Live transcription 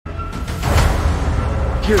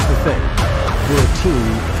Here's the thing. We're a team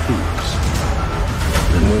of thieves.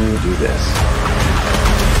 And when you do this,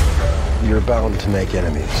 you're bound to make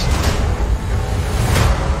enemies.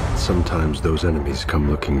 Sometimes those enemies come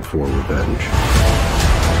looking for revenge.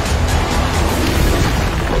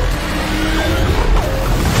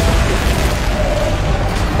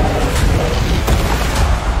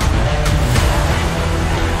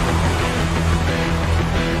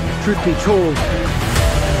 Truth be told,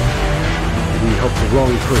 we help the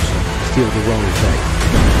wrong person steal the wrong thing.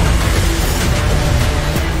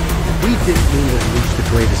 We didn't mean to unleash the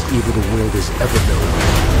greatest evil the world has ever known.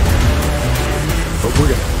 But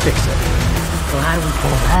we're gonna fix it. Well, how do we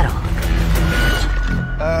pull that off?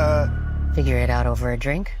 Figure it out over a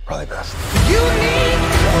drink? Probably best. You need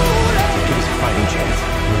Give us a fighting chance.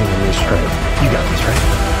 We're gonna lose strength. You got this, right?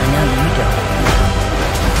 I know you don't.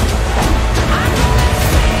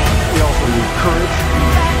 We also need courage,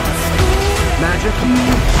 magic, and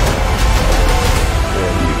you.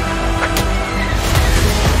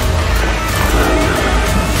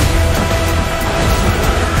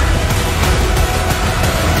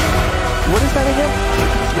 What is that again?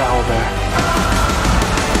 It's an owl bear.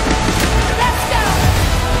 let's go!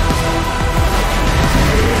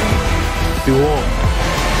 Duel.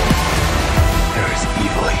 There is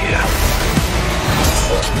evil here.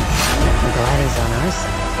 I'm glad he's on our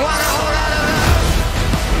side.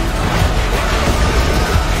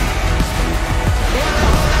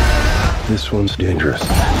 This one's dangerous.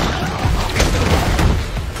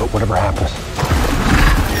 But whatever happens,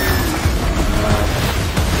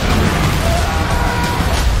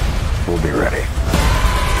 we'll be ready.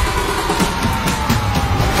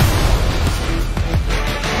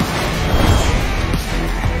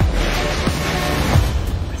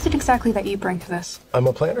 What is it exactly that you bring to this? I'm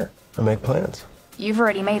a planner. I make plans. You've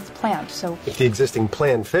already made the plan, so If the existing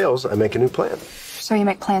plan fails, I make a new plan. you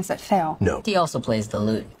make plans that fail. No, He also plays the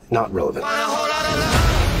lute. not relevant.